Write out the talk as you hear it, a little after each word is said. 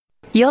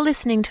You're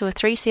listening to a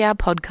 3CR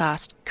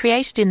podcast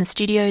created in the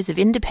studios of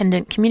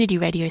independent community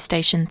radio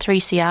station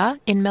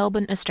 3CR in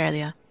Melbourne,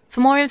 Australia.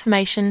 For more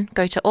information,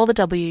 go to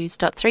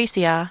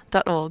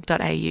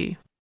allthews.3cr.org.au.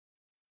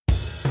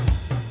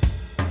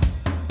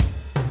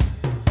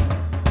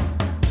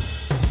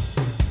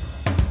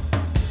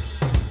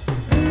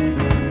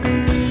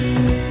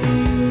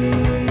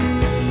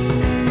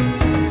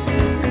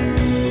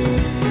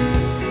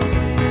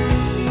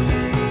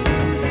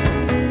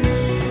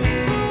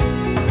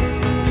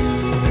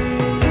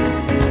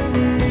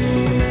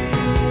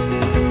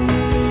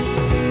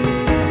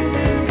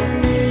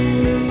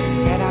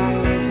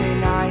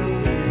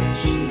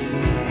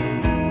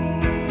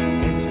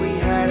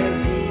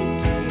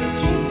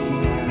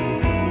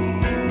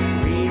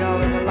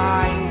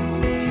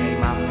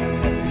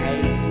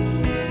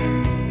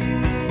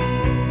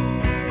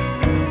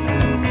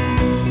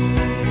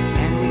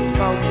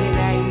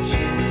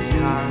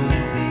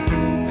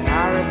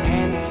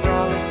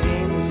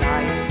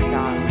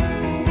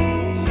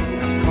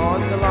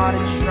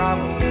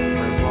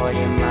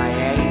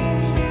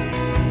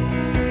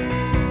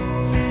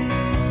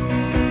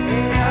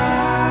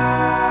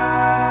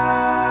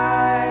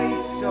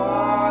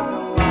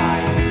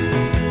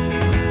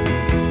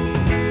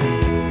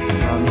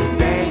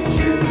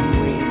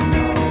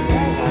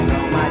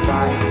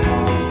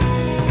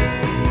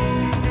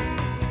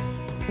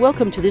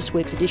 Welcome to this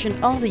week's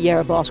edition of the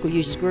Yarra Bicycle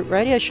Users Group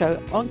radio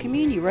show on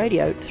Community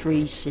Radio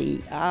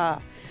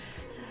 3CR.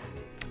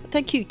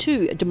 Thank you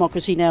to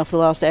Democracy Now! For the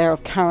last hour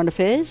of current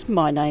affairs.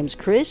 My name's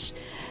Chris.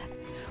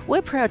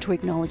 We're proud to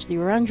acknowledge the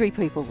Wurundjeri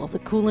people of the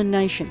Kulin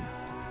Nation,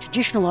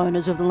 traditional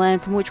owners of the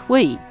land from which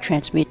we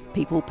transmit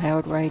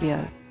people-powered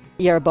radio.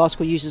 Yarra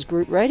Bicycle Users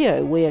Group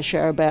radio, we are a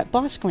show about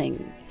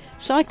bicycling,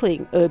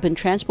 cycling, urban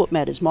transport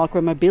matters,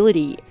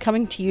 micromobility,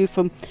 coming to you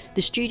from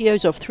the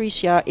studios of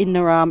 3CR in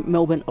Yarra,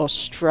 Melbourne,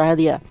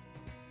 Australia.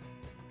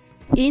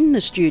 In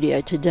the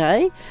studio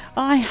today,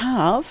 I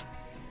have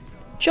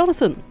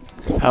Jonathan.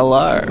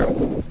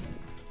 Hello.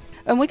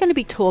 And we're going to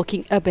be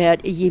talking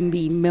about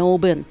YIMBY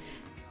Melbourne.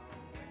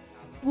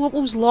 What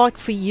was like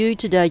for you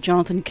today,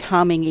 Jonathan,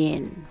 coming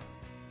in?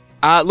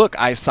 Look,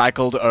 I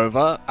cycled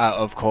over,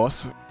 of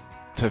course,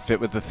 to fit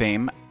with the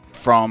theme,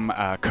 from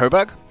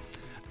Coburg.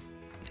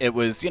 It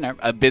was,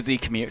 a busy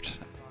commute.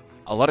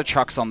 A lot of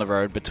trucks on the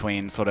road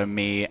between sort of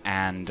me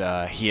and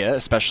here,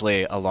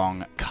 especially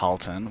along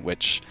Carlton,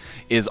 which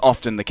is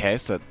often the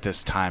case at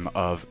this time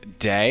of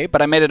day.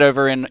 But I made it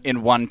over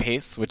in one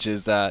piece, which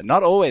is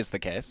not always the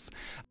case,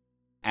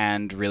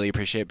 and really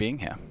appreciate being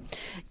here.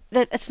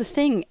 That's the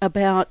thing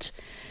about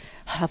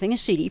having a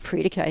city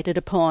predicated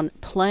upon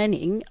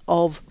planning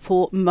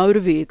for motor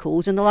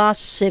vehicles in the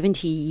last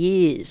 70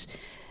 years.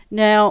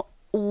 Now,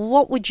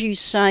 what would you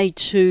say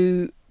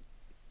to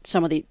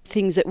some of the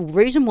things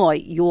reason why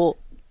your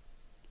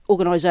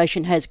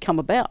organisation has come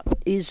about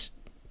is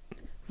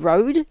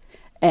road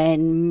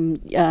and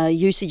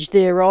usage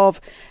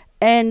thereof,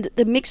 and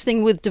the mixed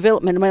thing with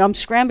development? I mean, I'm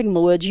scrambling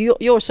the words.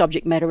 You're a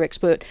subject matter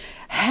expert.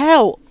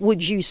 How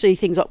would you see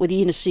things like with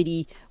the inner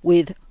city,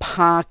 with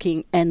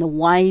parking and the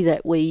way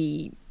that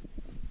we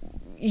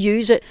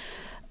use it?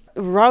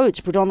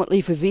 Roads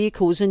predominantly for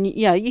vehicles, and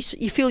you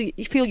feel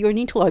you're an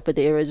interloper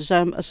there as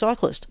a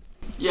cyclist.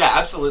 Yeah,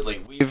 absolutely.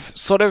 We've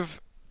sort of,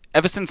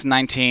 ever since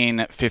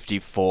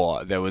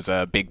 1954, there was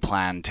a big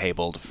plan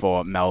tabled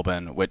for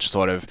Melbourne, which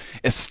sort of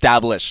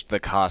established the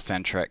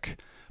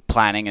car-centric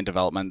planning and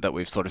development that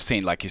we've sort of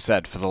seen, like you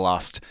said, for the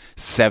last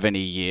 70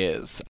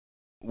 years.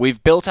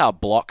 We've built our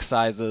block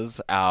sizes,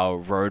 our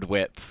road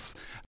widths,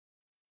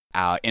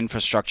 our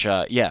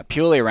infrastructure,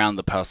 purely around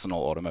the personal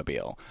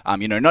automobile.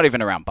 Not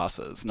even around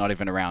buses, not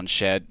even around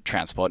shared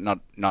transport,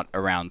 not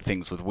around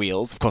things with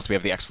wheels. Of course, we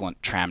have the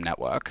excellent tram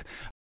network,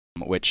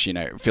 which,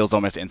 feels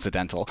almost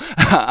incidental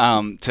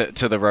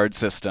to the road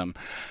system.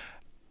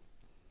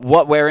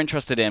 What we're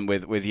interested in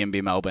with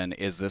YIMBY Melbourne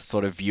is this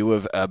sort of view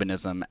of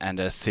urbanism and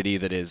a city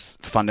that is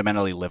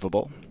fundamentally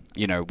livable.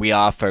 We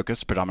are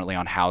focused predominantly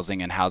on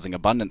housing and housing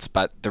abundance,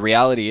 but the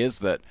reality is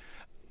that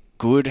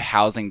good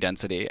housing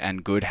density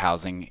and good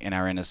housing in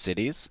our inner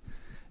cities,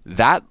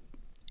 that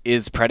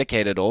is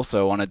predicated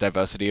also on a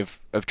diversity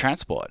of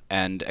transport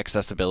and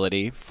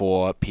accessibility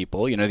for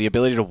people. The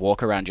ability to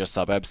walk around your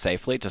suburb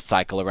safely, to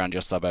cycle around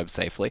your suburb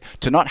safely,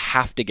 to not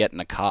have to get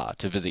in a car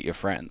to visit your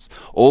friends.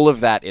 All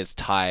of that is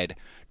tied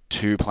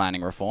to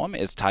planning reform,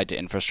 is tied to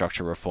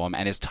infrastructure reform,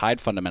 and is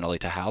tied fundamentally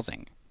to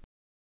housing.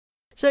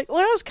 So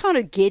what I was kind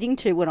of getting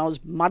to when I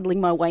was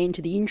muddling my way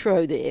into the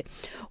intro there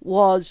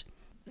was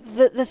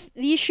the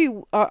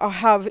issue I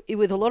have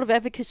with a lot of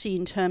advocacy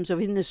in terms of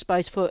in this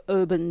space for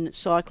urban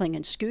cycling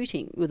and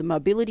scooting with the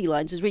mobility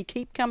lanes is we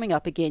keep coming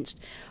up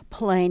against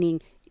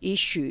planning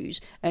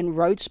issues and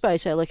road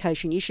space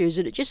allocation issues,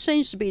 and it just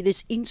seems to be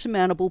this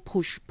insurmountable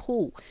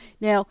push-pull.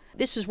 Now,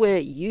 this is where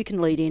you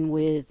can lead in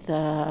with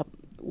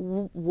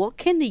what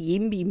can the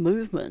YIMBY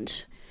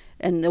movement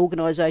and the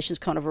organisations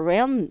kind of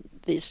around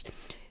this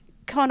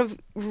kind of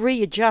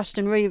readjust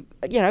and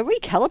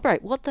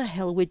recalibrate what the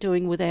hell we're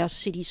doing with our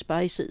city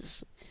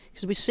spaces.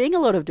 because we're seeing a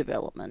lot of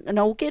development, and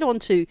I'll get on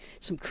to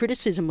some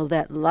criticism of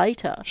that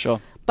later.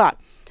 Sure. But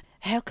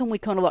how can we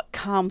kind of like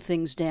calm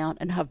things down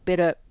and have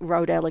better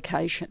road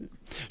allocation?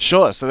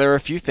 Sure. So there are a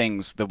few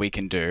things that we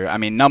can do. I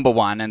mean, number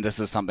one, and this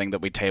is something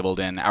that we tabled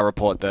in our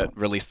report that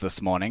released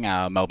this morning,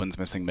 our Melbourne's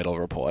Missing Middle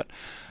report,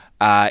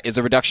 is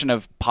a reduction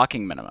of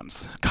parking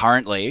minimums.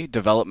 Currently,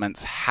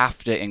 developments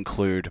have to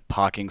include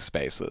parking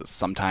spaces,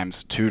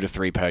 sometimes 2 to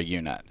 3 per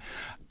unit,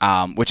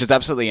 which is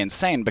absolutely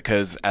insane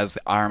because, as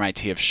the RMIT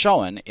have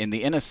shown, in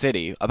the inner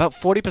city, about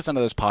 40% of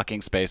those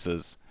parking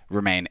spaces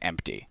remain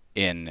empty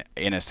in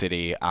inner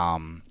city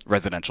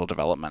residential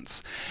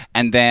developments.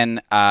 And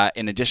then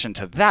in addition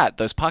to that,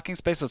 those parking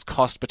spaces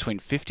cost between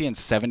 $50,000 and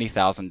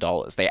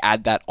 $70,000. They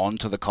add that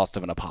onto the cost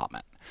of an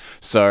apartment.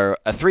 So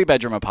a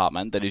 3-bedroom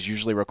apartment that is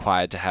usually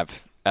required to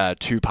have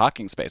 2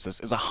 parking spaces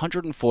is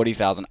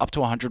 $140,000 up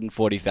to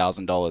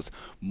 $140,000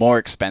 more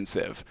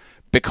expensive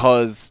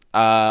because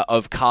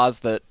of cars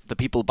that the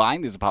people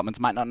buying these apartments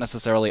might not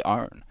necessarily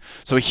own.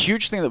 So a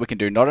huge thing that we can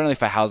do, not only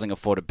for housing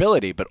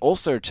affordability, but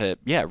also to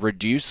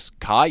reduce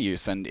car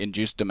use and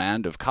induce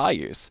demand of car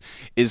use,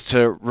 is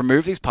to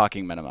remove these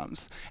parking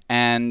minimums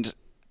and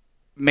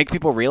make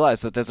people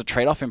realize that there's a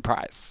trade-off in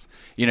price.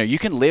 You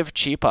can live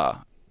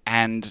cheaper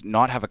and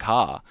not have a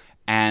car,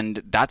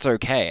 and that's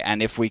okay.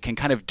 And if we can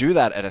kind of do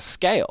that at a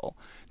scale,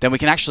 then we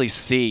can actually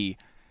see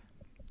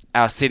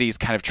our cities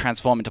kind of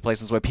transform into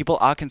places where people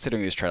are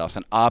considering these trade-offs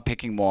and are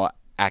picking more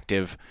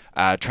active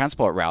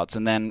transport routes.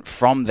 And then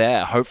from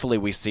there, hopefully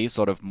we see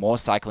sort of more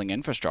cycling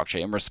infrastructure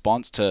in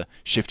response to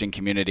shifting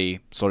community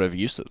sort of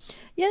uses.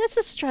 Yeah, that's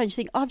a strange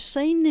thing. I've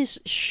seen this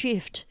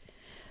shift.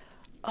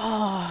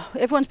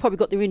 Everyone's probably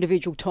got their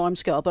individual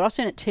timescale, but I've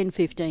seen it 10,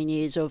 15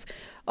 years of,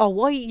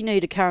 why you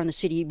need a car in the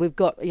city? We've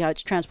got,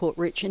 it's transport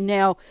rich. And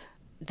now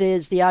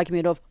there's the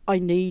argument of, I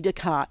need a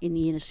car in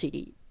the inner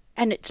city.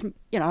 And it's,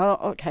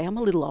 okay, I'm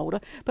a little older,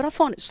 but I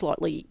find it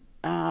slightly,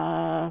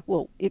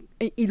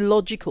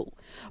 illogical.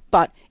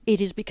 But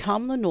it has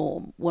become the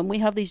norm when we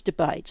have these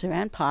debates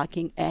around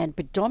parking and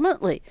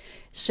predominantly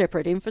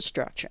separate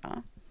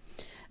infrastructure.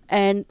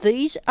 And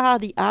these are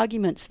the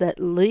arguments that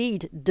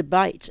lead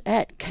debates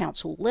at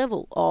council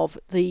level of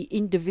the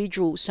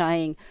individual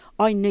saying,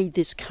 I need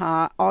this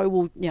car, I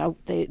will,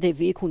 their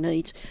vehicle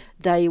needs,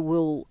 they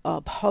will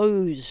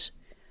oppose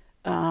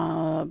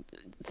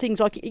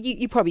things like,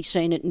 you've probably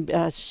seen it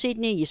in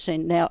Sydney, you've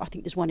seen now, I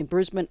think there's one in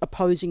Brisbane,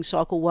 opposing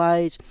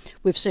cycleways.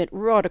 We've seen it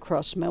right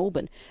across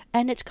Melbourne.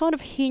 And it's kind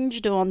of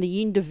hinged on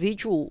the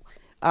individual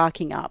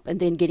arcing up and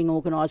then getting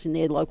organised in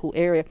their local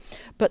area.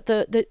 But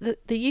the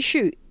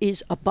issue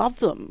is above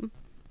them,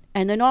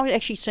 and they're not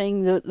actually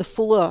seeing the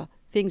fuller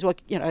things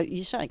like,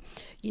 you're saying,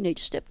 you need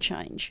step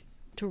change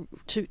to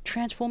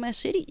transform our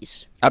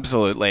cities.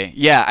 Absolutely.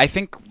 Yeah, I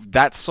think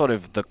that's sort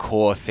of the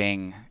core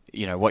thing,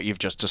 what you've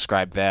just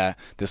described there,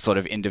 this sort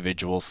of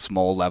individual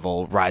small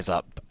level rise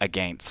up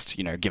against,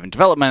 given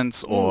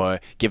developments or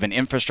given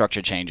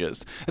infrastructure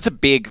changes. It's a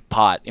big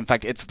part. In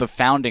fact, it's the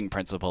founding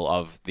principle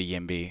of the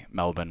YIMBY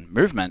Melbourne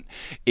movement,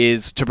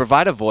 is to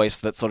provide a voice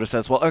that sort of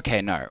says, well,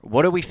 okay, no,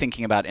 what are we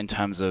thinking about in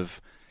terms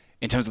of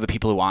the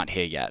people who aren't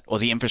here yet, or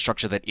the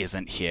infrastructure that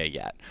isn't here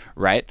yet,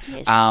 right?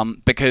 Yes.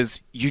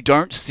 Because you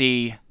don't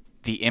see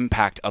the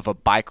impact of a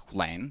bike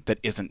lane that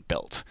isn't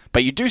built.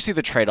 But you do see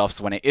the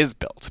trade-offs when it is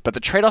built. But the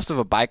trade-offs of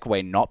a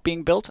bikeway not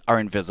being built are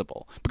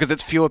invisible because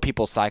it's fewer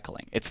people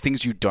cycling. It's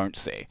things you don't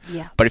see.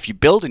 Yeah. But if you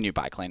build a new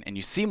bike lane and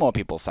you see more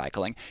people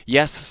cycling,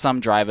 yes,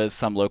 some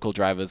local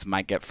drivers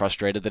might get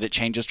frustrated that it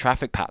changes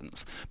traffic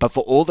patterns. But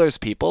for all those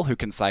people who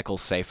can cycle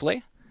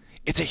safely,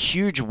 it's a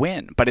huge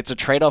win. But it's a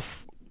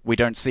trade-off we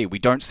don't see. We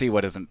don't see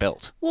what isn't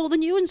built. Well, the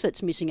nuance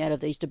that's missing out of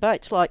these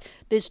debates, like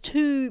there's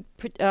 2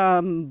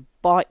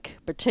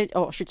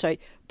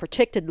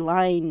 protected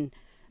lane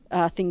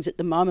things at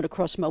the moment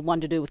across Melbourne,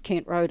 one to do with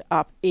Kent Road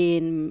up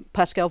in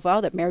Pascal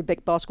Vale that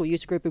Marybeck Bicycle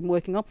User Group have been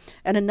working on,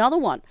 and another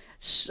one,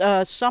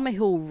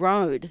 Summerhill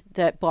Road,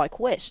 that Bike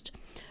West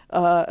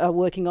are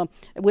working on,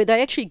 where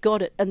they actually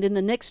got it, and then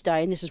the next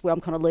day, and this is where I'm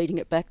kind of leading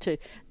it back to,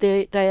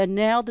 they are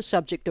now the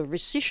subject of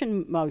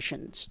rescission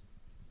motions.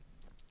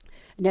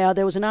 Now,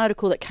 there was an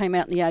article that came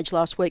out in The Age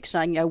last week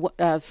saying, there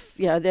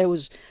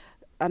was,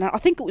 and I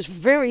think it was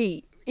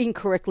very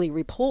incorrectly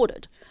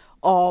reported,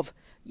 of,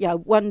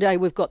 one day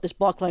we've got this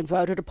bike lane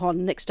voted upon,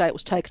 the next day it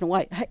was taken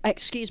away. Hey,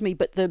 excuse me,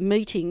 but the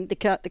meeting, the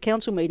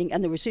council meeting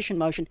and the rescission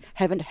motion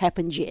haven't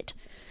happened yet.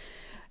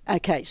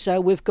 Okay,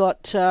 so we've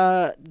got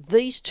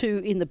these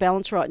 2 in the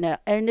balance right now,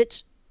 and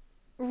it's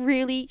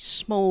really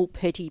small,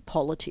 petty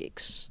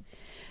politics.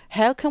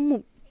 How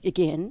can,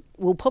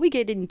 we'll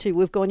probably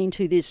we've gone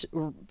into this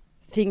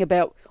thing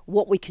about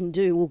what we can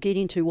do. We'll get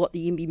into what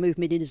the YIMBY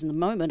movement is in the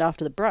moment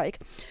after the break.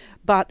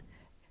 But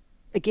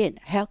again,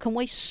 how can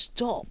we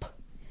stop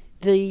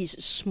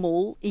these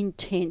small,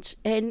 intense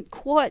and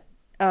quite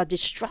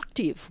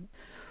destructive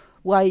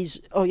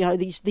ways, or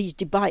these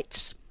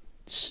debates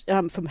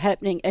from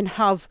happening, and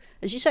have,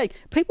 as you say,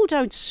 people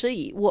don't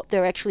see what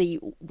they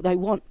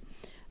want.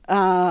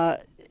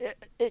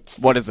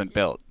 what isn't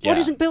built. What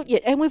isn't built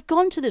yet. And we've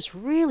gone to this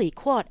really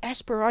quite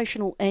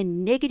aspirational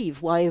and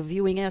negative way of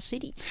viewing our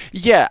cities.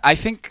 Yeah, I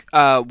think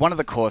one of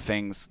the core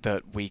things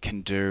that we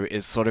can do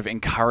is sort of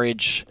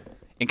encourage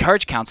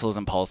councillors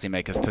and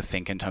policymakers to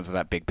think in terms of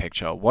that big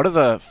picture. What are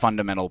the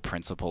fundamental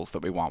principles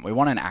that we want? We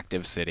want an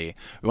active city.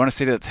 We want a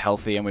city that's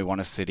healthy, and we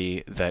want a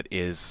city that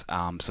is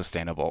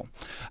sustainable.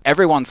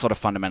 Everyone sort of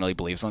fundamentally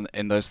believes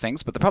in those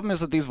things, but the problem is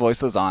that these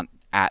voices aren't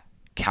at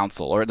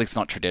council, or at least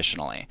not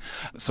traditionally.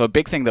 So a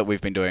big thing that we've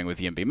been doing with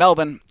YIMBY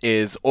Melbourne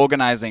is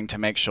organising to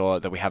make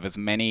sure that we have as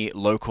many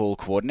local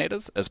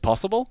coordinators as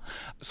possible,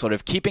 sort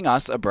of keeping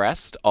us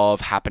abreast of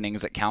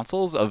happenings at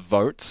councils, of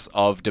votes,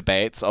 of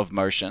debates, of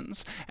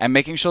motions, and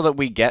making sure that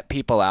we get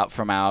people out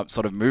from our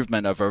sort of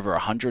movement of over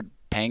 100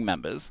 paying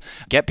members,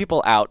 get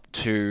people out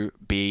to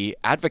be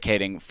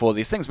advocating for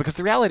these things. Because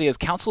the reality is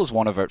councillors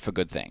want to vote for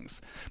good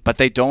things, but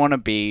they don't want to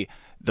be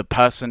the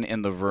person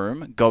in the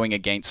room going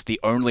against the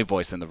only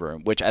voice in the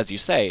room, which, as you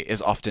say,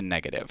 is often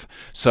negative.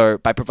 So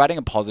by providing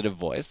a positive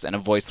voice, and a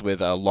voice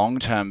with a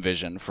long-term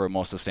vision for a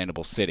more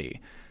sustainable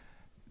city,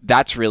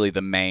 that's really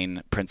the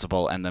main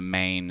principle and the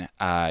main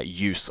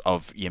use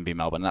of YIMBY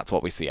Melbourne. That's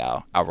what we see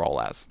our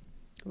role as.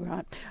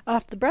 Right.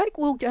 After the break,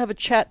 we'll have a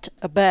chat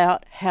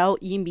about how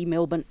YIMBY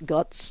Melbourne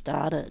got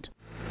started.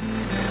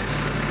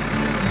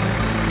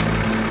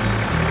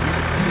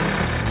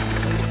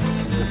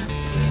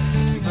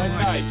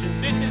 Okay,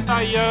 this is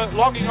a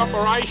logging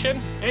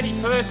operation. Any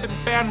person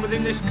found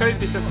within this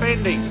coop is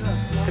offending.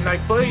 Can they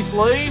please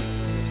leave?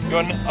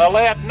 You're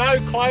allowed no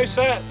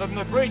closer than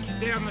the bridge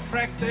down the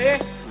track there.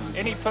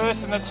 Any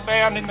person that's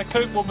found in the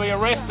coop will be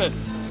arrested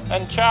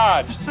and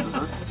charged.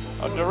 I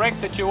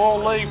direct that you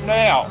all leave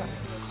now.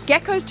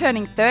 Gecko's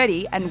turning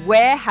 30 and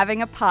we're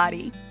having a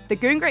party. The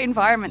Goongerah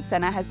Environment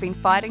Centre has been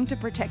fighting to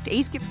protect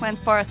East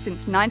Gippsland's forest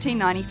since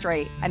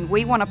 1993, and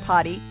we want a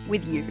party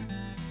with you.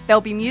 There'll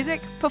be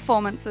music,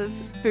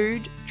 performances,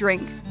 food,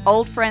 drink,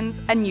 old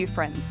friends and new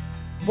friends.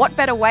 What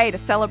better way to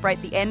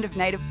celebrate the end of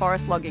native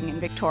forest logging in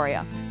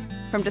Victoria?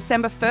 From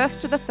December 1st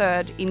to the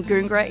 3rd in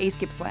Goongerah, East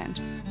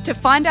Gippsland. To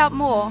find out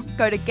more,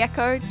 go to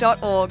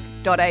gecko.org.au.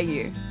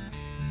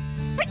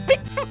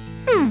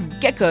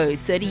 Gecko,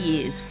 30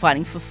 years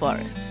fighting for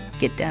forests.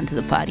 Get down to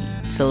the party.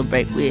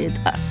 Celebrate with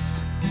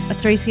us. A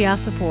 3CR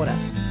supporter.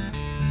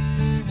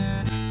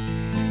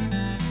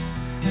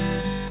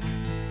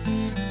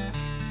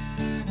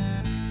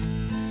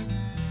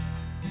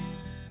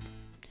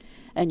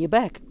 And you're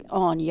back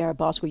on Yarra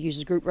Bicycle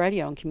Users Group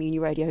Radio on Community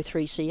Radio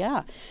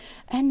 3CR.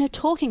 And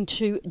talking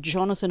to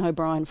Jonathan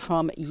O'Brien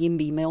from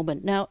YIMBY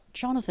Melbourne. Now,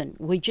 Jonathan,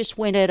 we just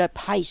went at a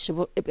pace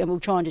and we're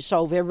trying to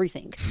solve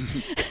everything.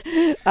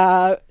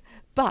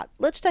 But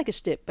let's take a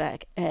step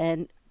back.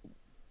 And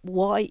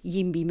why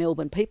YIMBY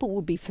Melbourne? People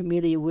would be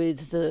familiar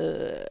with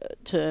the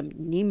term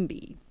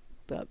NIMBY,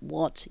 but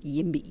what's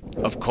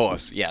YIMBY? Of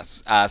course,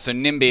 yes. So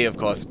NIMBY, of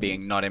course,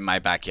 being not in my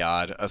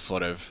backyard, a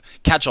sort of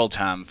catch-all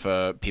term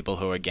for people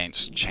who are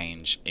against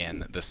change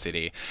in the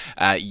city.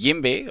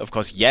 YIMBY, of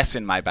course, yes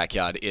in my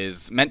backyard,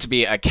 is meant to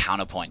be a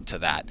counterpoint to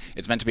that.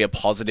 It's meant to be a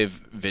positive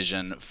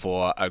vision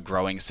for a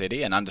growing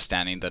city, and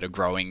understanding that a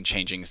growing,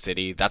 changing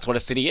city, that's what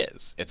a city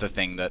is. It's a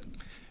thing that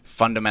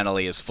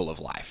fundamentally is full of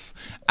life,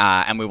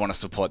 and we want to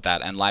support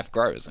that, and life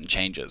grows and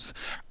changes.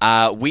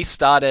 We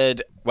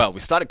started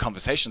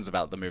conversations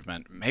about the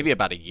movement maybe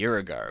about a year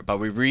ago, but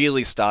we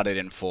really started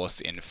in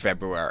force in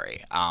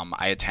February.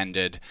 I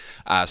attended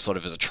sort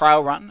of as a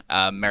trial run,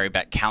 a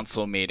Marybeck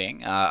Council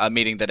meeting, a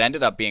meeting that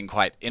ended up being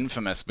quite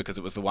infamous because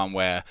it was the one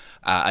where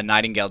a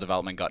Nightingale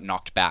development got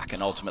knocked back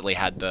and ultimately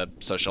had the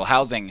social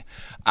housing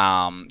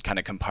kind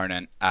of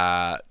component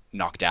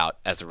knocked out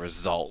as a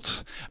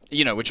result,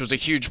 which was a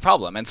huge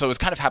problem. And so it was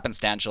kind of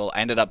happenstantial.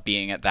 I ended up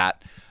being at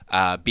that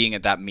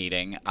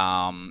meeting,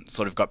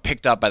 sort of got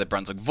picked up by the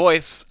Brunswick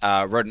Voice,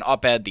 wrote an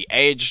op-ed, The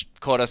Age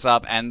caught us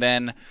up, and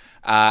then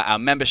our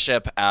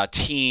membership, our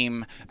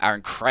team, our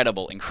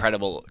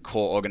incredible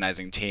core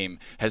organizing team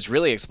has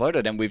really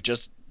exploded. And we've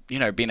just,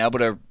 been able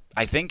to,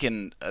 I think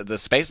in the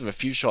space of a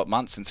few short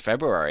months since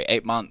February,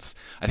 8 months,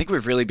 I think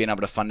we've really been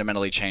able to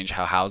fundamentally change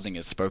how housing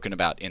is spoken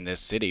about in this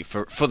city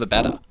for the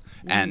better.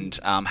 And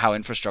how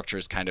infrastructure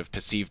is kind of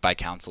perceived by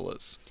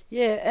councillors.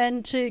 Yeah,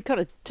 and to kind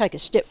of take a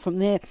step from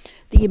there,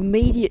 the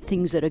immediate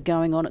things that are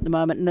going on at the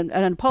moment,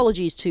 and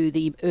apologies to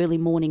the early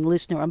morning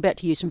listener, I'm about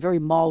to use some very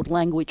mild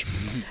language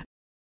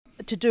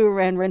to do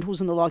around rentals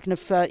and the like, and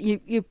if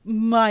you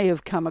may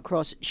have come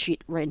across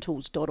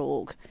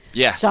shitrentals.org.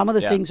 Yeah. Some of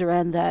the things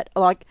around that,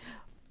 like,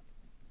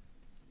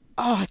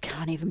 I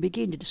can't even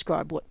begin to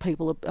describe what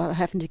people are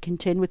having to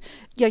contend with.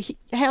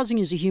 Housing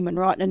is a human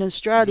right, and in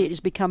Australia it has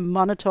become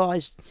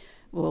monetised,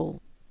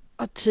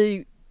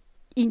 to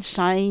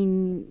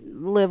insane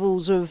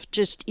levels of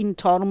just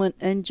entitlement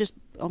and just,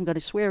 I'm going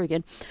to swear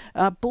again,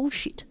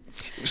 bullshit.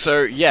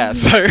 So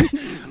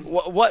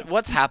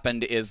what's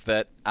happened is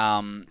that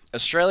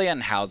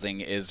Australian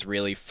housing is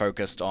really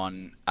focused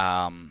on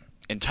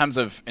in terms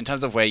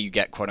of where you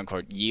get quote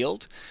unquote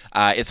yield,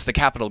 it's the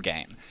capital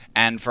gain.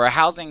 And for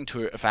housing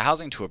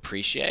to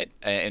appreciate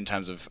in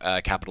terms of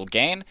capital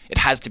gain, it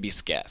has to be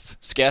scarce.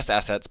 Scarce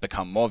assets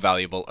become more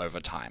valuable over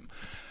time.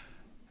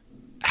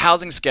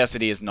 Housing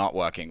scarcity is not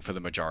working for the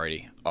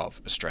majority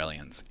of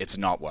Australians. It's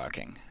not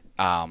working.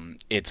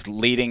 It's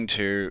leading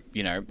to,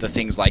 the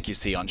things like you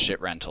see on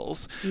shit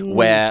rentals,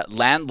 where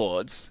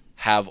landlords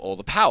have all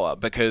the power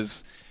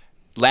because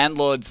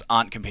landlords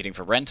aren't competing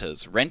for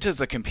renters.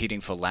 Renters are competing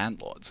for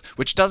landlords,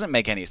 which doesn't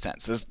make any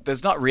sense.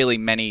 There's not really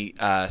many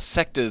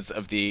sectors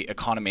of the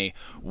economy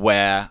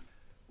where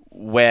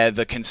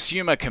the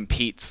consumer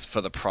competes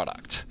for the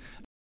product.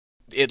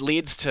 It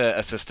leads to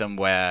a system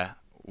where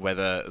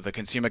the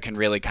consumer can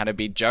really kind of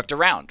be jerked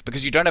around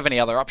because you don't have any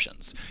other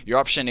options. Your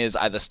option is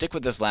either stick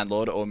with this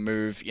landlord or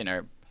move,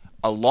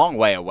 a long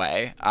way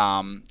away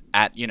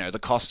at, the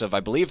cost of,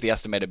 I believe the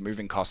estimated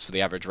moving costs for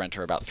the average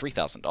renter are about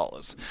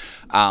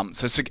 $3,000.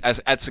 So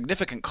at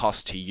significant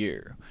cost to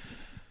you.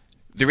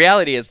 The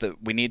reality is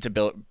that we need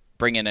to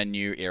bring in a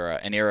new era,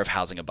 an era of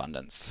housing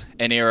abundance,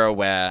 an era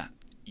where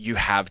you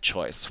have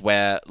choice,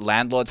 where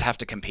landlords have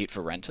to compete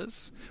for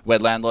renters, where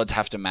landlords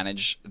have to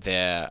manage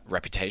their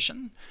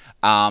reputation,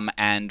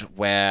 and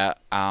where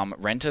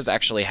renters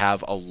actually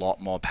have a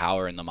lot more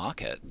power in the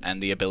market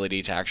and the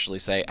ability to actually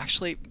say,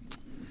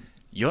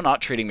 you're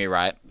not treating me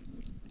right,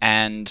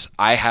 and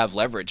I have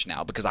leverage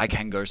now because I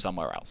can go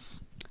somewhere else.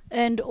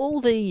 And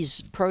all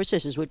these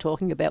processes we're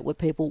talking about where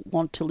people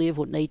want to live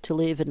or need to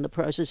live and the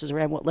processes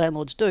around what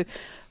landlords do,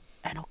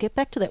 and I'll get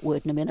back to that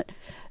word in a minute,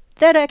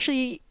 that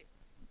actually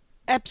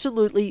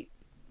absolutely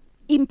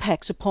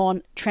impacts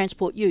upon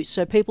transport use.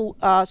 So people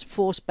are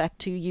forced back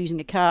to using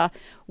a car,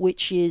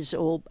 which is,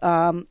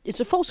 it's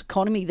a false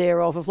economy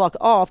thereof of like,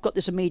 I've got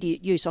this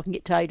immediate use, I can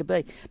get to A to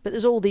B. But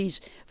there's all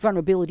these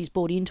vulnerabilities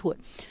brought into it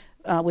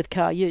with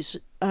car use.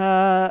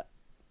 Now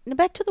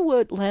back to the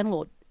word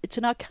landlord. It's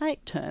an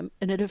archaic term,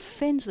 and it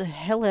offends the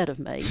hell out of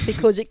me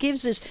because it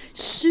gives this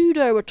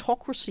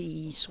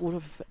pseudo-autocracy sort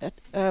of...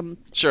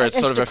 sure, it's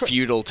sort of a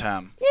feudal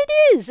term.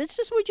 It is. It's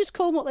just, we just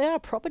call them what they are,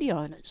 property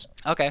owners.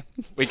 Okay.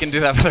 We can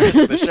do that for the rest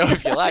of the show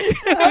if you like.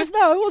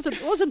 No, I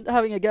wasn't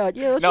having a go at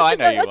you.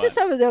 I just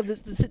having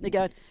sitting there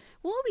going,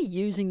 why are we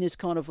using this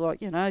kind of like,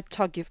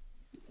 tug your...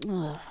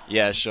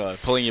 Yeah, sure.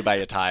 Pulling you by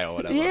your tie or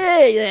whatever.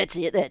 Yeah,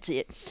 that's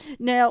it.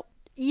 Now,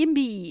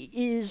 YIMBY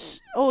is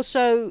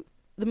also...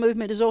 The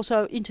movement is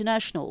also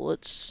international.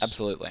 It's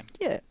absolutely.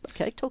 Yeah.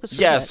 Okay. Talk us through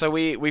that. Yeah. So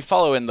we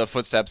follow in the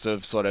footsteps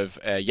of sort of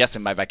Yes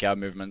in My Backyard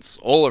movements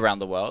all around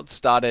the world.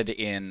 Started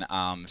in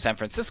San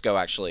Francisco,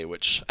 actually,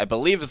 which I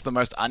believe is the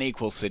most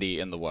unequal city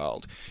in the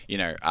world.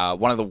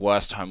 One of the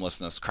worst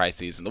homelessness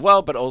crises in the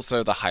world, but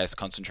also the highest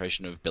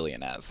concentration of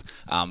billionaires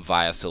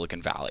via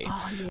Silicon Valley.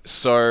 Oh, yeah.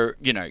 So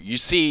you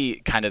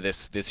see kind of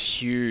this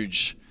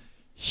huge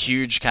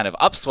kind of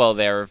upswell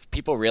there of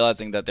people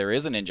realizing that there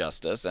is an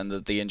injustice and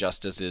that the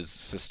injustice is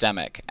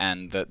systemic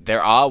and that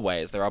there are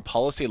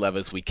policy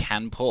levers we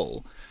can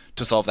pull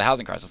to solve the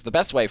housing crisis. The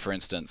best way, for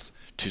instance,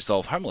 to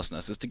solve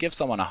homelessness is to give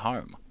someone a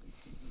home.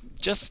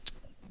 Just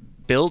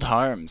build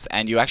homes,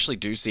 and you actually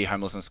do see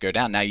homelessness go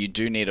down. Now, you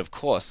do need, of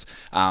course,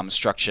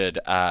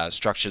 structured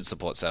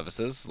support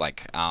services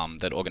like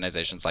that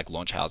organizations like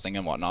Launch Housing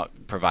and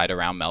whatnot provide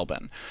around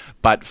Melbourne.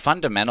 But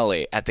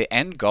fundamentally, at the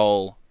end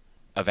goal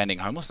of ending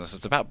homelessness,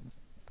 it's about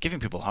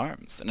giving people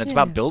homes, and it's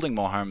about building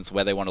more homes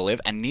where they want to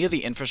live and near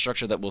the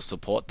infrastructure that will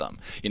support them.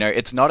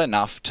 It's not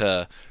enough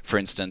to, for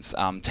instance,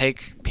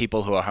 take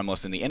people who are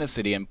homeless in the inner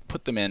city and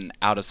put them in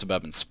outer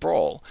suburban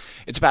sprawl.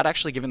 It's about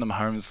actually giving them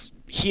homes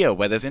here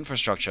where there's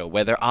infrastructure,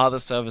 where there are the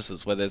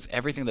services, where there's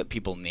everything that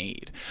people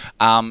need.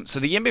 So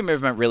the YIMBY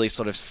movement really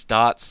sort of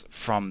starts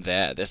from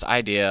there, this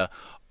idea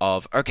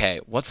of, okay,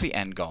 what's the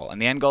end goal? And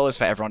the end goal is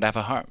for everyone to have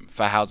a home,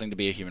 for housing to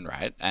be a human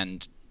right,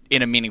 and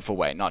in a meaningful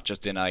way, not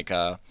just in like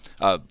a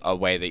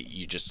way that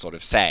you just sort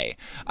of say,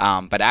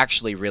 but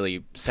actually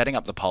really setting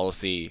up the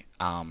policy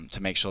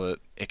to make sure that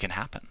it can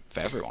happen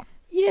for everyone.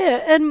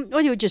 Yeah, and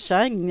what you were just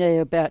saying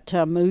there about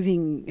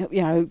moving,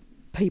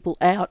 people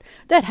out,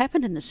 that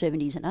happened in the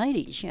 70s and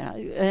 80s,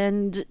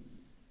 and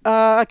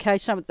okay,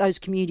 some of those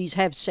communities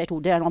have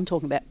settled down. I'm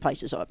talking about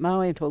places like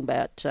Moe, I'm talking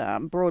about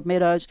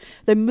Broadmeadows.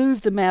 They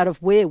moved them out of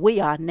where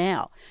we are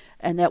now.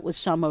 And that was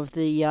some of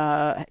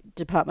the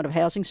Department of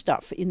Housing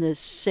stuff in the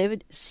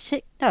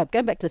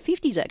going back to the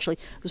 50s, actually.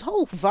 There's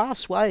whole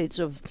vast swathes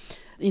of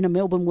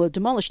Melbourne were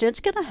demolished. And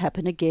it's going to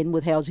happen again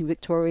with Housing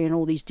Victoria and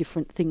all these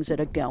different things that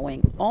are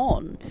going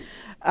on.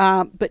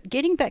 But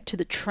getting back to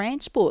the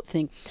transport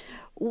thing,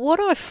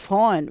 what I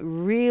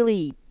find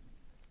really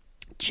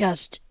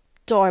just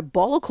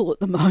diabolical at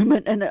the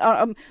moment, and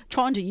I'm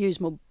trying to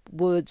use my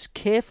words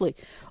carefully,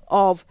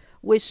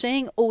 we're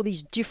seeing all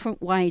these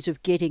different ways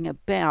of getting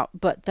about,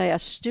 but they are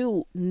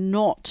still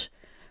not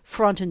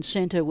front and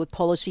centre with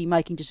policy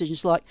making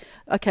decisions like,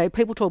 okay,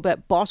 people talk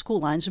about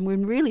bicycle lanes, and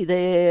when really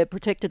they're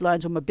protected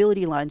lanes or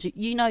mobility lanes.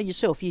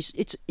 Yourself,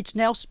 it's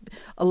now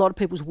a lot of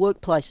people's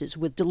workplaces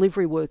with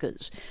delivery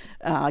workers,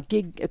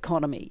 gig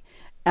economy.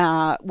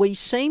 We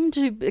seem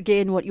to,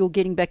 again, what you're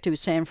getting back to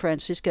is San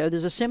Francisco.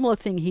 There's a similar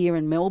thing here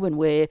in Melbourne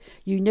where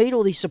you need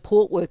all these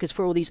support workers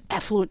for all these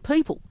affluent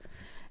people.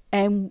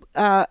 And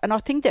I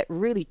think that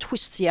really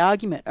twists the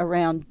argument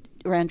around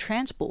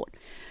transport.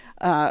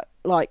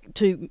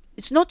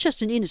 It's not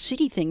just an inner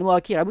city thing. I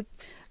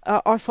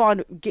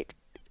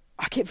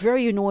get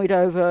very annoyed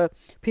over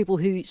people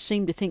who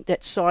seem to think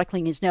that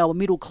cycling is now a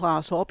middle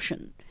class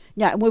option.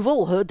 Yeah, and we've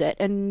all heard that.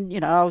 And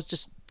I was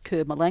just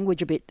curb my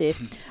language a bit there.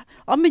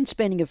 I've been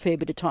spending a fair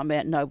bit of time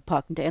out in Noble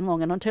Park and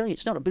Dandenong, and I'm telling you,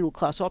 it's not a middle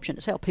class option.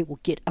 It's how people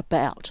get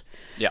about.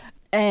 Yeah,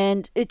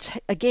 and it's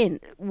again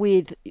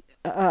with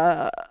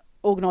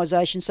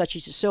organisations such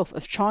as yourself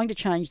of trying to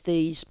change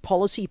these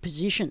policy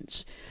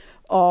positions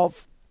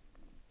of,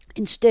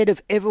 instead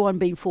of everyone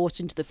being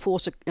forced into the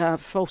false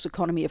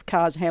economy of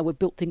cars and how we've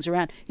built things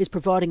around, is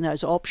providing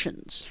those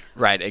options.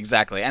 Right,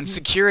 exactly. And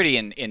security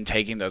in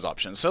taking those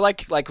options. So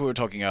like we were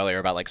talking earlier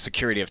about like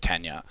security of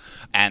tenure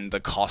and the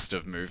cost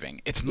of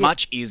moving. It's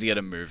much easier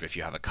to move if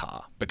you have a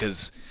car,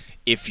 because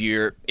if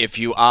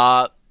you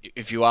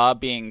are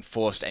being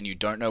forced and you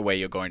don't know where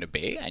you're going to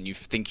be and you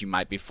think you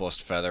might be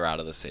forced further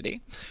out of the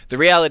city, the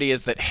reality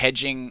is that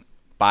hedging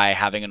by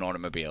having an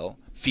automobile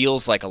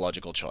feels like a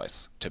logical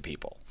choice to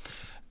people,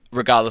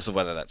 regardless of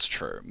whether that's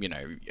true,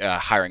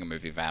 hiring a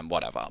movie van,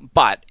 whatever.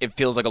 But it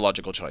feels like a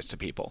logical choice to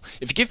people.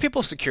 If you give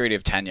people security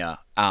of tenure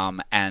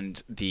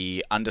and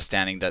the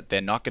understanding that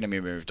they're not going to be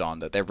moved on,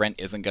 that their rent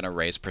isn't going to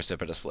raise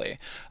precipitously,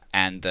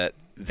 and that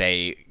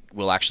they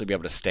will actually be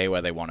able to stay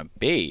where they want to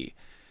be,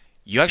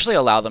 you actually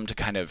allow them to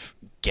kind of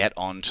get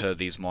onto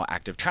these more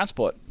active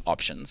transport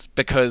options,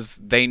 because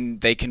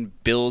they can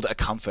build a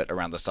comfort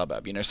around the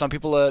suburb. Some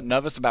people are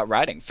nervous about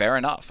riding. Fair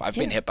enough. I've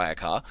been hit by a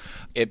car.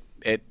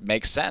 It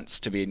makes sense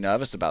to be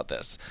nervous about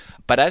this.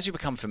 But as you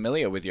become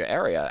familiar with your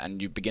area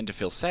and you begin to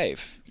feel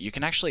safe, you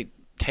can actually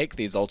take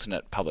these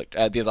ultimate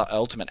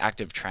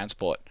active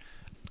transport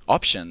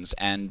options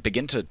and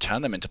begin to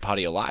turn them into part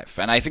of your life.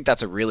 And I think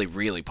that's a really,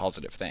 really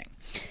positive thing.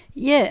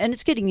 Yeah, and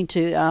it's getting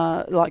into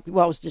like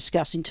what I was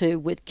discussing too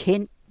with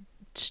Kent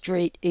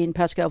Street in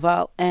Pascal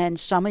Vale and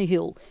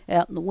Summerhill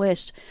out in the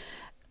west.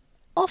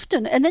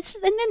 Often, and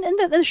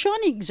the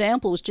shining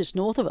example is just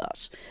north of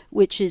us,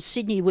 which is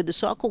Sydney with the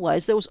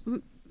cycleways. There was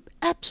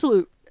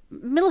absolute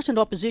militant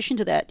opposition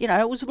to that.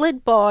 It was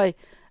led by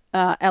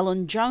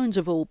Alan Jones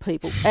of all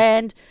people,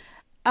 and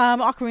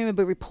I can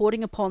remember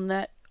reporting upon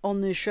that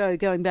on the show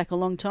going back a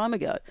long time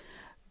ago.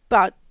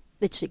 But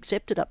it's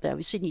accepted up there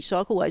with Sydney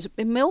cycleways.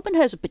 Melbourne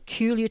has a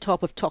peculiar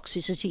type of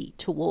toxicity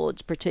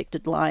towards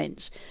protected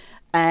lanes,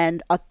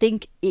 and I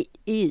think it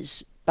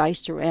is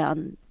based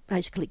around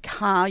basically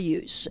car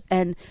use,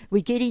 and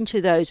we get into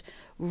those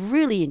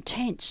really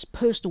intense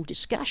personal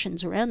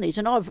discussions around these.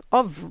 And I've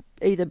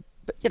either,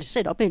 like I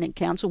said, I've been in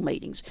council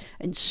meetings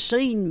and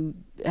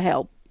seen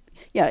how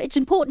it's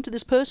important to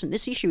this person.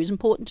 This issue is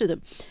important to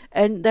them,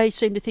 and they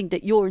seem to think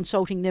that you're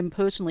insulting them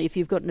personally if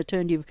you've got an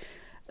alternative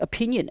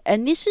opinion.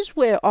 And this is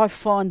where I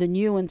find the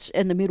nuance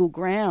and the middle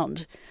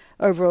ground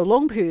over a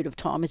long period of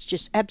time it's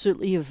just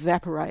absolutely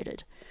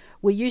evaporated.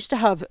 We used to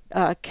have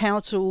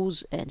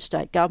councils and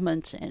state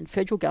governments and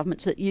federal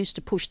governments that used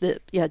to push the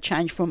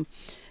change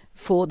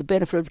for the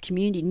benefit of the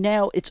community.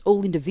 Now it's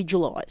all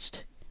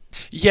individualised.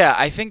 Yeah,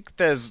 I think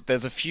there's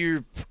a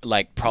few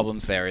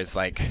problems there. Is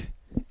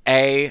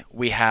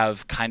we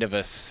have kind of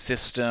a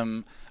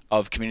system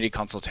of community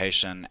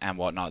consultation and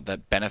whatnot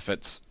that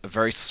benefits a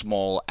very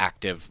small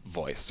active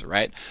voice,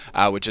 right?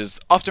 Which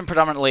is often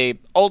predominantly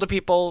older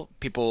people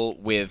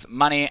with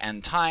money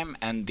and time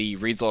and the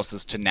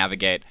resources to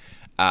navigate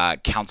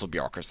council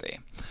bureaucracy.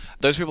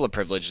 Those people are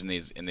privileged in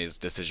these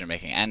decision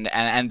making,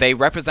 and they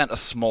represent a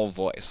small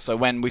voice. So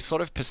when we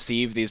sort of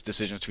perceive these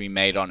decisions to be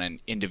made on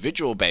an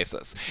individual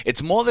basis,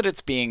 it's more that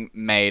it's being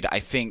made, I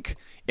think,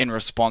 in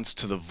response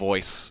to the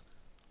voice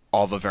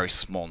of a very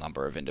small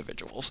number of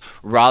individuals,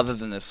 rather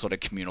than this sort of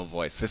communal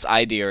voice. This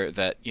idea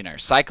that,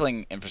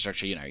 cycling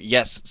infrastructure,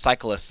 yes,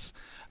 cyclists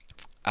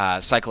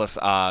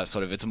are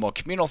sort of, it's a more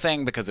communal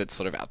thing because it's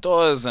sort of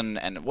outdoors and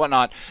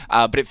whatnot,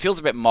 but it feels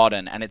a bit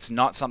modern, and it's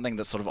not something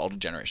that sort of older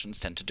generations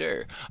tend to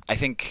do. I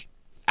think,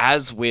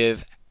 as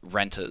with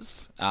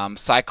renters,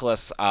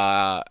 cyclists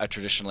are a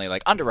traditionally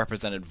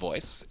underrepresented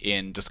voice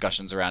in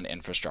discussions around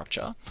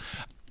infrastructure.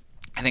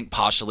 I think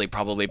partially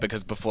probably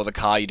because before the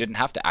car you didn't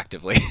have to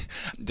actively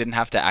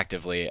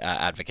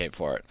advocate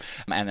for it,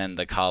 and then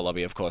the car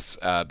lobby, of course,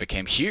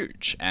 became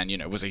huge, and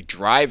was a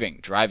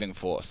driving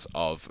force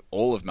of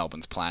all of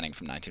Melbourne's planning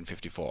from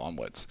 1954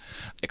 onwards,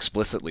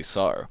 explicitly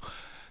so.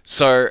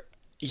 So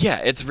yeah,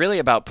 it's really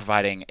about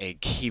providing a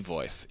key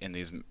voice in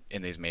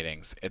these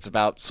meetings. It's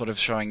about sort of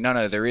showing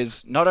no, there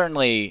is not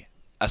only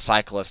a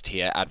cyclist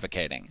here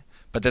advocating,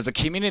 but there's a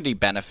community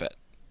benefit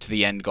to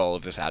the end goal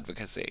of this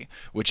advocacy,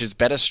 which is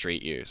better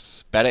street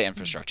use, better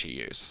infrastructure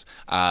use,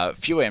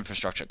 fewer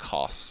infrastructure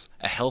costs,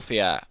 a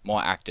healthier,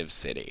 more active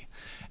city,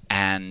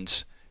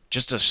 and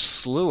just a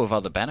slew of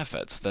other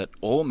benefits that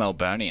all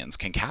Melburnians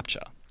can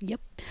capture. Yep.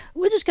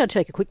 We're just going to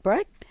take a quick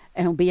break,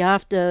 and it'll be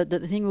after the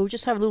thing. We'll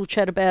just have a little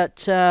chat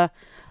about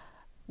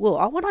Well,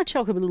 I want to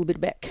talk a little bit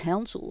about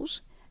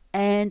councils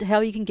and how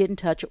you can get in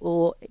touch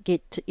or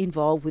get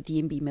involved with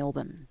YIMBY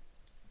Melbourne.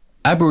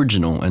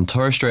 Aboriginal and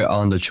Torres Strait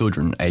Islander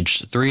children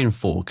aged 3 and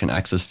 4 can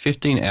access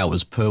 15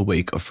 hours per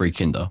week of free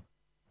kinder.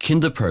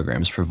 Kinder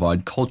programs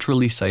provide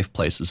culturally safe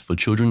places for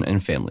children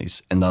and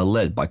families and are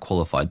led by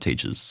qualified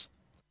teachers.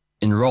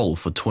 Enrol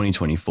for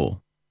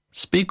 2024.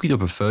 Speak with your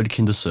preferred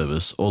kinder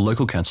service or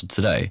local council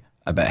today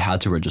about how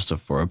to register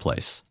for a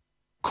place.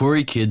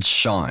 Koori kids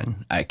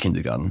shine at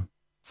kindergarten.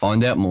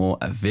 Find out more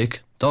at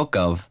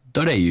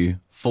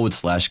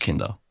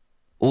vic.gov.au/kinder.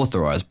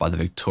 Authorised by the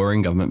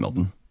Victorian Government,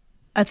 Melbourne.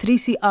 A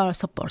 3CR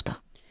supporter.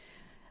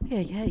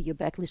 Yeah, you're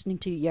back listening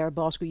to Yarra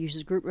Bicycle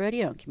Users Group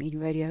Radio and Community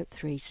Radio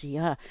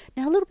 3CR.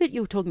 Now, a little bit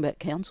you were talking about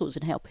councils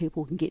and how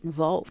people can get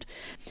involved.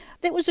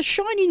 There was a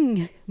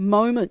shining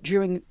moment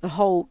during the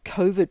whole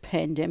COVID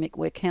pandemic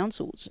where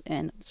councils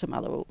and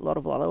a lot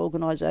of other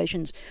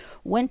organisations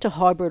went to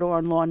hybrid or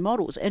online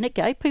models, and it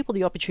gave people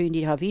the opportunity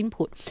to have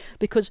input,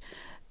 because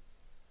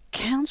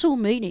council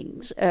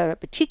meetings are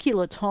at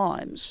particular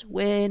times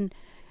when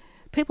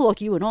people like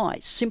you and I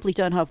simply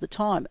don't have the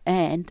time,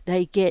 and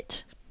they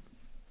get...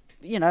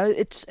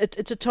 it's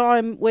a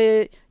time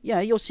where,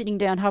 you're sitting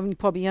down having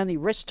probably only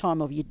rest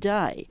time of your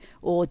day,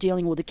 or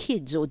dealing with the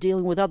kids, or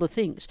dealing with other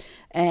things.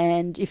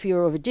 And if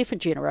you're of a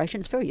different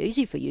generation, it's very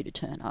easy for you to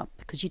turn up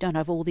because you don't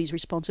have all these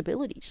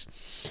responsibilities.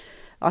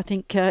 I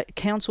think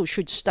council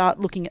should start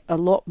looking a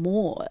lot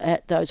more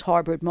at those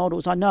hybrid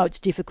models. I know it's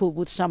difficult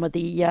with some of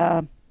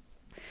the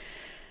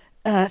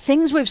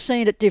things we've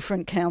seen at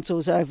different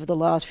councils over the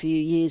last few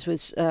years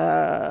with...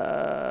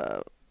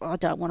 I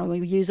don't want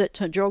to use that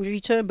geography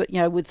term, but,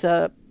 with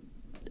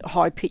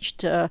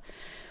high-pitched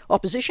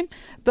opposition.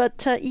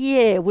 But,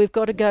 we've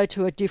got to go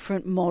to a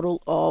different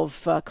model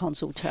of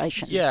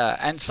consultation. Yeah,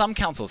 and some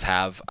councils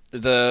have.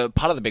 The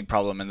part of the big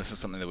problem, and this is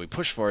something that we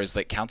push for, is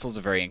that councils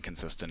are very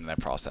inconsistent in their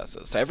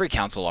processes. So every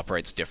council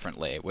operates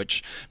differently,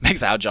 which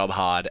makes our job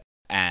hard.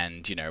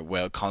 And,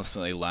 we're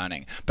constantly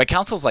learning. But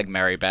councils like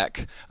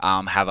Marybeck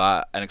have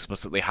an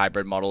explicitly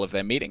hybrid model of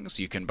their meetings.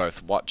 You can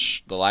both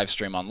watch the live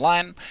stream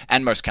online,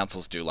 and most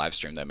councils do live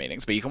stream their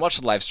meetings, but you can watch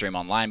the live stream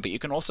online, but you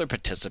can also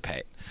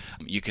participate.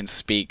 You can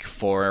speak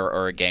for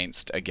or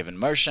against a given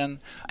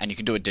motion, and you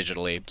can do it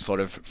digitally,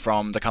 sort of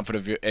from the comfort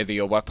of either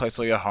your workplace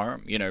or your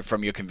home,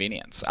 from your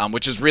convenience,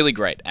 which is really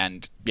great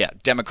and,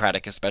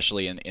 democratic,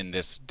 especially in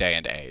this day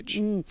and age.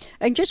 And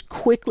just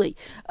quickly,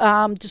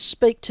 to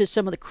speak to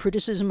some of the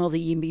criticism of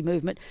the YIMBY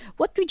movement,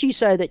 what would you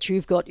say that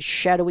you've got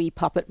shadowy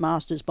puppet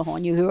masters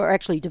behind you who are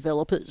actually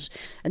developers,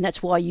 and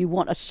that's why you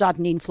want a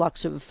sudden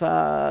influx of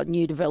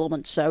new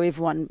developments so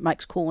everyone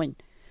makes coin?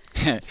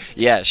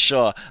 Yeah,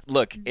 sure.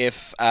 Look,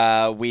 if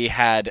we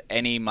had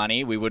any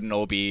money, we wouldn't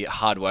all be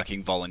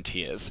hardworking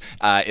volunteers.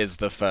 Is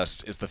the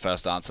first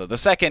answer. The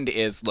second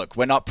is, look,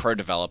 we're not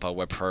pro-developer.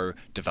 We're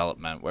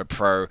pro-development. We're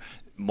pro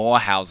more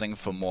housing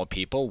for more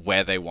people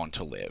where they want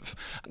to live.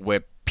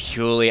 We're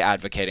purely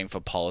advocating for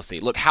policy.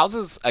 Look,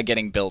 houses are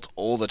getting built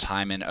all the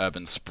time in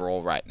urban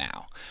sprawl right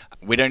now.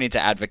 We don't need to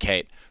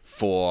advocate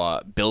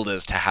for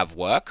builders to have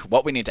work.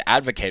 What we need to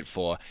advocate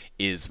for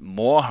is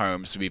more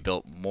homes to be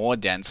built more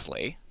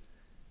densely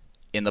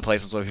in the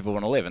places where people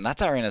want to live, and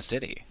that's our inner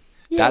city.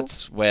 Yeah.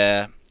 That's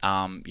where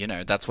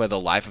that's where the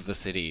life of the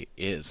city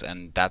is,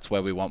 and that's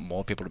where we want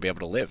more people to be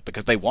able to live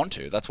because they want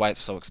to. That's why it's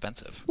so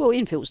expensive. Well,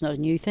 infill's not a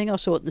new thing. I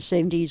saw it in the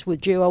 70s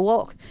with Geo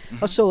Walk.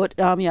 Mm-hmm. I saw it,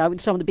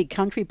 with some of the big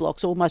country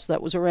blocks. Almost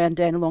that was around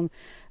down along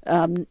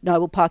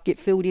Noble Park get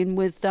filled in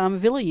with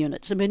villa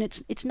units. I mean,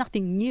 it's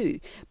nothing new,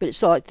 but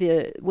it's like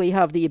we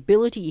have the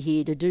ability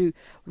here to do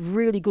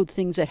really good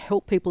things that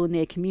help people in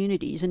their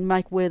communities and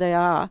make where they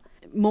are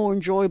more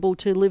enjoyable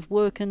to live,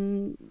 work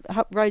and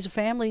raise a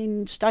family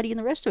and study and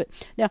the rest of it.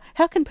 Now,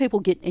 how can people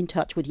get in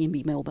touch with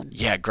YIMBY Melbourne?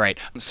 Yeah, great.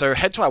 So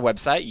head to our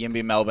website,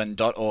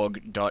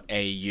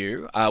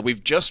 yimbymelbourne.org.au.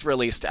 We've just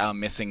released our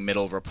Missing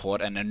Middle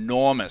report, an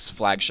enormous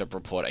flagship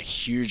report, a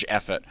huge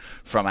effort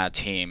from our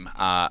team,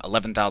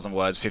 11,000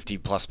 words, 50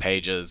 plus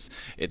pages.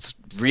 It's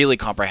really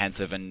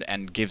comprehensive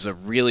and gives a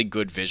really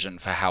good vision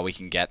for how we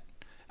can get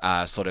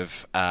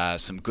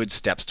some good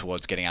steps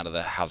towards getting out of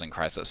the housing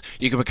crisis.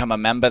 You can become a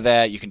member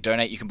there. You can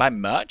donate. You can buy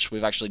merch.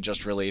 We've actually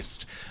just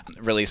released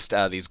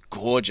these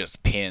gorgeous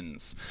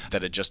pins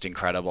that are just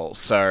incredible.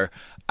 So,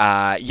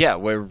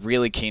 we're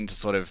really keen to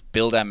sort of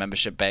build our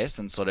membership base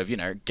and sort of,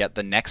 get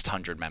the next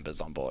 100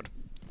 members on board.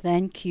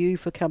 Thank you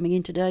for coming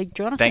in today,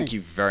 Jonathan. Thank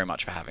you very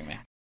much for having me.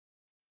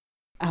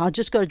 I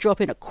just got to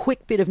drop in a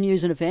quick bit of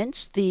news and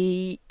events.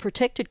 The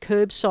protected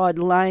curbside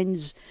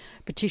lanes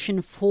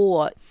petition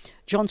for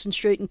Johnston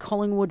St and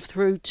Collingwood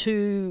through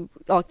to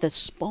the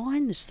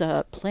spine, this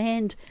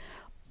planned,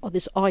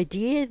 this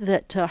idea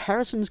that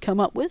Harrison's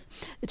come up with.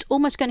 It's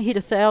almost going to hit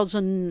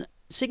 1,000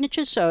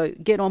 signatures, so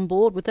get on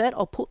board with that.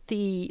 I'll put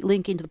the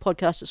link into the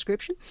podcast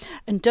description.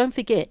 And don't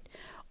forget,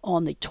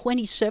 on the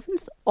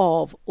 27th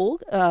of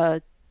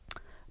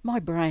My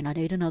brain, I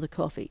need another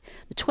coffee.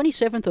 The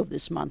 27th of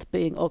this month,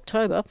 being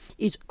October,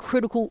 is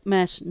Critical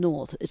Mass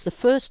North. It's the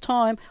first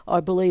time, I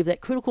believe, that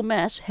Critical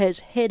Mass has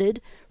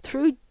headed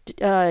through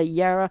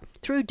Yarra,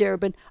 through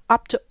Darebin,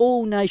 up to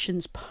All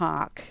Nations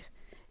Park.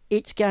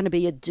 It's going to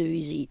be a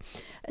doozy.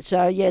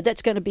 So, yeah,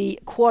 that's going to be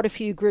quite a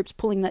few groups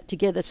pulling that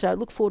together. So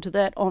look forward to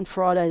that on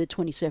Friday the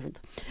 27th.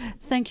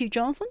 Thank you,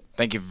 Jonathan.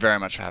 Thank you very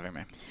much for having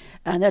me.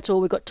 And that's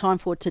all we've got time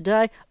for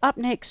today. Up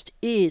next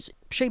is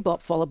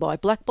She-Bop, followed by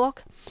Black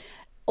Bloc.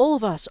 All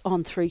of us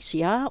on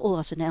 3CR, all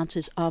us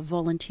announcers are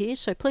volunteers,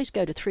 so please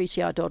go to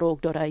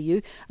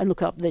 3cr.org.au and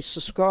look up the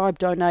subscribe,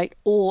 donate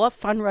or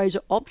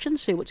fundraiser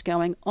options, see what's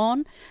going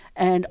on,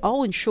 and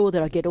I'll ensure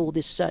that I get all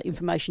this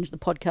information to the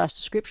podcast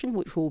description,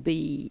 which will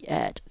be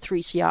at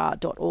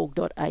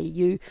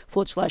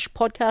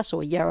 3cr.org.au/podcast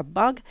or Yarra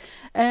Bug,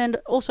 and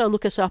also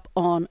look us up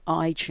on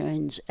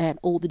iTunes and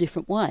all the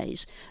different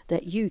ways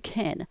that you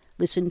can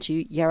listen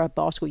to Yarra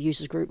Bicycle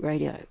Users Group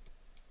Radio.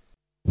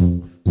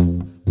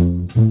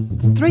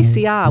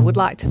 3CR would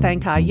like to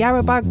thank our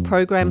Yarrabug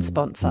program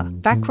sponsor,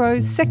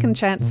 Vacro's Second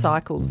Chance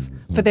Cycles,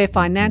 for their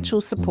financial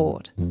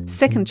support.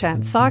 Second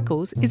Chance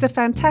Cycles is a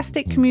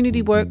fantastic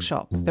community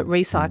workshop that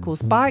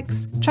recycles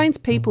bikes, trains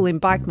people in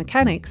bike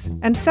mechanics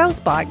and sells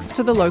bikes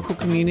to the local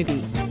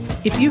community.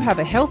 If you have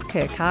a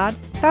healthcare card,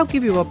 they'll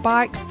give you a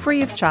bike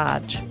free of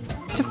charge.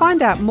 To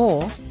find out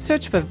more,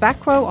 search for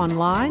Vacro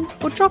online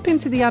or drop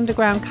into the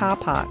underground car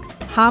park,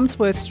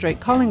 Harmsworth Street,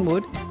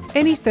 Collingwood,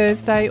 any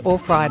Thursday or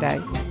Friday.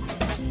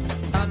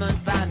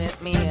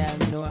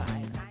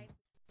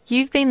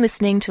 You've been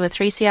listening to a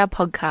 3CR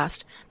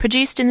podcast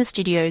produced in the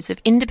studios of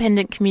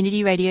independent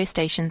community radio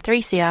station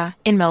 3CR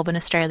in Melbourne,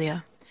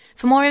 Australia.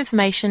 For more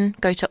information,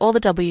 go to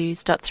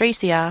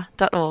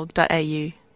allthews.3cr.org.au.